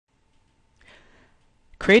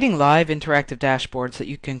Creating live interactive dashboards that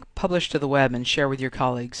you can publish to the web and share with your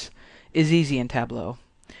colleagues is easy in Tableau.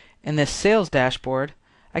 In this sales dashboard,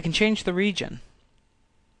 I can change the region.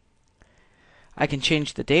 I can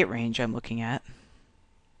change the date range I'm looking at.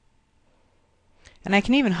 And I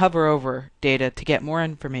can even hover over data to get more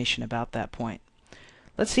information about that point.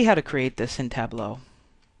 Let's see how to create this in Tableau.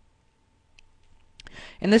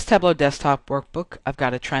 In this Tableau desktop workbook, I've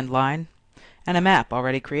got a trend line and a map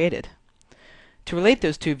already created. To relate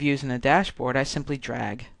those two views in a dashboard, I simply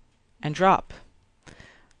drag and drop.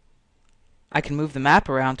 I can move the map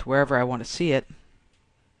around to wherever I want to see it.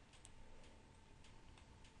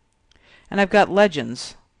 And I've got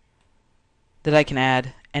legends that I can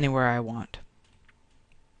add anywhere I want.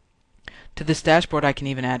 To this dashboard, I can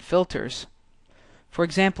even add filters. For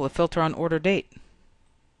example, a filter on order date,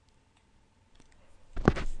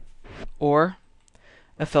 or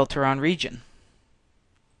a filter on region.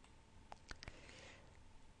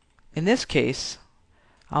 In this case,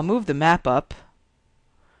 I'll move the map up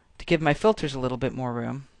to give my filters a little bit more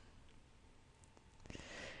room.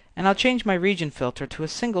 And I'll change my region filter to a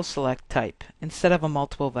single select type instead of a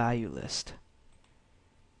multiple value list.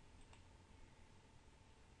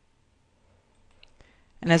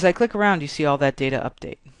 And as I click around, you see all that data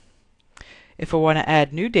update. If I want to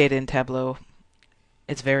add new data in Tableau,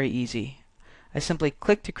 it's very easy. I simply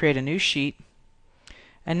click to create a new sheet,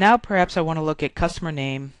 and now perhaps I want to look at customer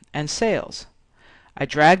name and sales. I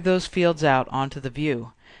drag those fields out onto the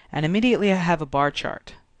view, and immediately I have a bar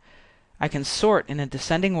chart. I can sort in a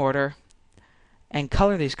descending order and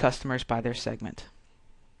color these customers by their segment.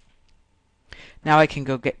 Now I can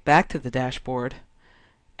get back to the dashboard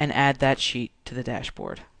and add that sheet to the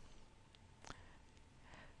dashboard.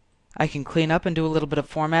 I can clean up and do a little bit of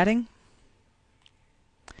formatting.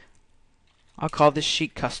 I'll call this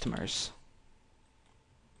sheet Customers.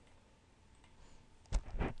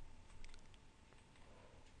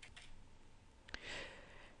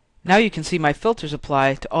 Now you can see my filters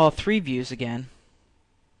apply to all three views again.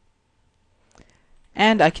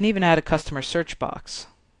 And I can even add a customer search box,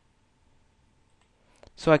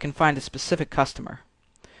 so I can find a specific customer.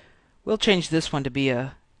 We'll change this one to be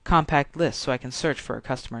a compact list so I can search for a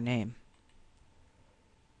customer name.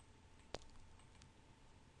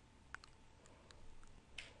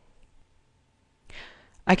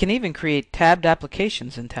 I can even create tabbed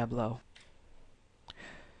applications in Tableau.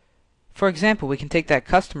 For example, we can take that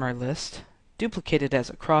customer list, duplicate it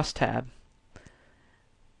as a crosstab,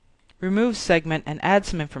 remove segment, and add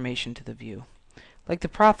some information to the view, like the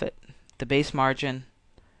profit, the base margin,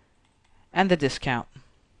 and the discount.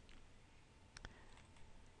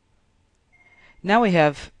 Now we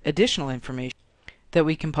have additional information that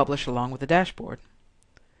we can publish along with the dashboard.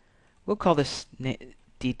 We'll call this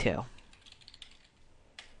detail.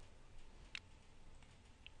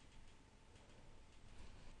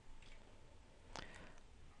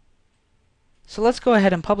 So let's go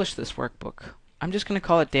ahead and publish this workbook. I'm just going to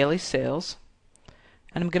call it Daily Sales,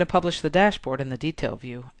 and I'm going to publish the dashboard and the detail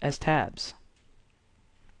view as tabs.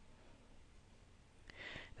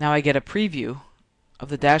 Now I get a preview of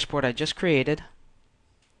the dashboard I just created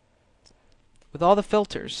with all the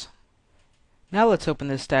filters. Now let's open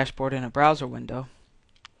this dashboard in a browser window,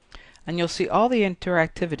 and you'll see all the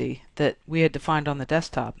interactivity that we had defined on the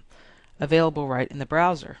desktop available right in the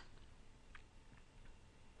browser.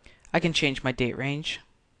 I can change my date range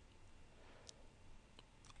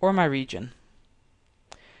or my region.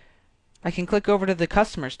 I can click over to the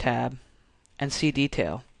Customers tab and see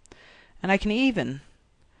detail, and I can even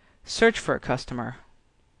search for a customer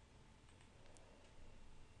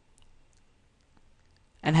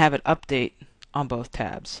and have it update on both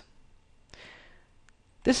tabs.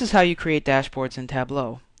 This is how you create dashboards in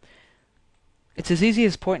Tableau. It's as easy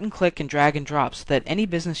as point and click and drag and drop so that any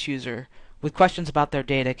business user with questions about their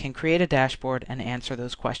data can create a dashboard and answer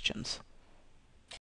those questions.